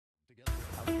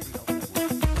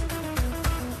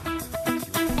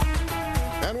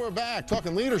we're back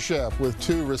talking leadership with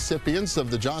two recipients of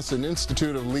the Johnson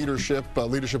Institute of Leadership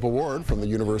Award from the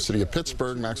University of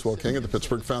Pittsburgh, Maxwell King of the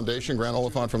Pittsburgh Foundation, Grant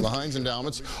Oliphant from the Heinz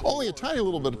Endowments. Only a tiny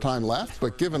little bit of time left,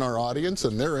 but given our audience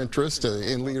and their interest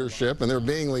in leadership and their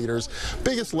being leaders,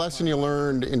 biggest lesson you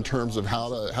learned in terms of how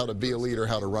to be a leader,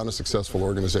 how to run a successful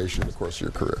organization in the course of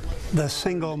your career? The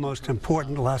single most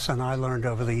important lesson I learned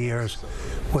over the years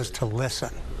was to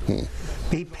listen.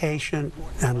 Be patient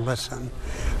and listen.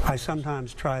 I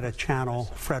sometimes try to channel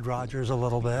Fred Rogers a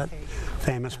little bit,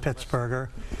 famous Pittsburgher.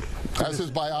 As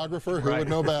his biographer, who would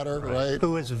know better, right?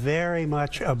 Who is very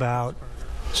much about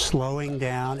slowing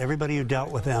down. Everybody who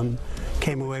dealt with him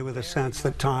came away with a sense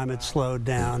that time had slowed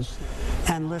down,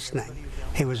 and listening.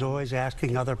 He was always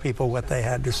asking other people what they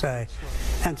had to say.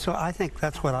 And so I think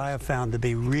that's what I have found to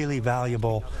be really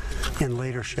valuable in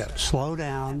leadership. Slow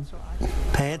down,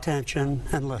 pay attention,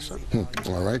 and listen.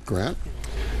 All right, Grant.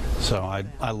 So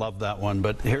I love that one,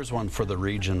 but here's one for the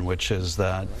region, which is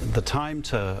that the time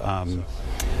to,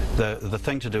 the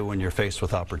thing to do when you're faced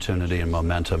with opportunity and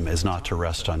momentum is not to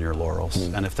rest on your laurels.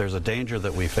 And if there's a danger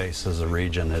that we face as a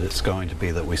region, it's going to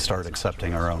be that we start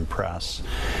accepting our own press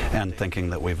and thinking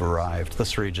that we've arrived.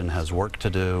 This region has work to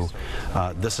do.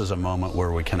 This is a moment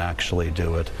where we can actually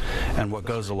do it. And what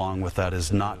goes along with that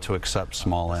is not to accept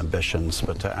small ambitions,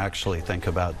 but to actually think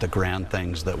about the grand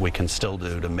things that we can still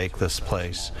do to make this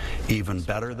place even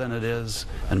better than it is,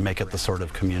 and make it the sort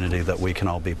of community that we can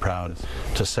all be proud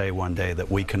to say one day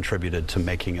that we contributed to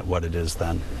making it what it is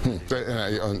then. In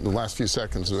the last few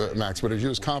seconds, Max, but are you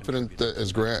as confident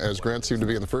as Grant seemed to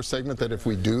be in the first segment that if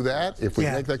we do that, if we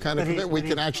make that kind of commitment, we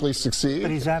can actually succeed?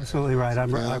 But he's absolutely right.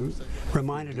 I'm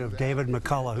reminded of David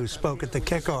McCullough, who spoke at the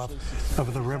kickoff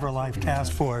of the River Life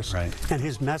Task Force, and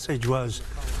his message was,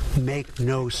 make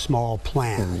no small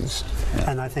plans.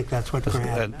 And I think that's what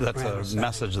Grant That's a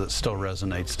message that still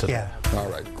resonates today. All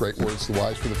right, great words to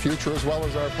wise for the future as well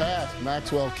as our past.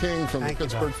 Maxwell King from the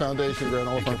Pittsburgh Foundation, Grant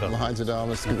Oliphant from the Heinz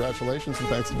Endowments. Congratulations and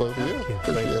thanks to both of you.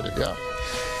 Appreciate it.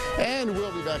 And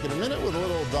we'll be back in a minute with a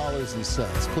little dollars and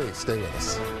cents. Please stay with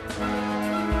us.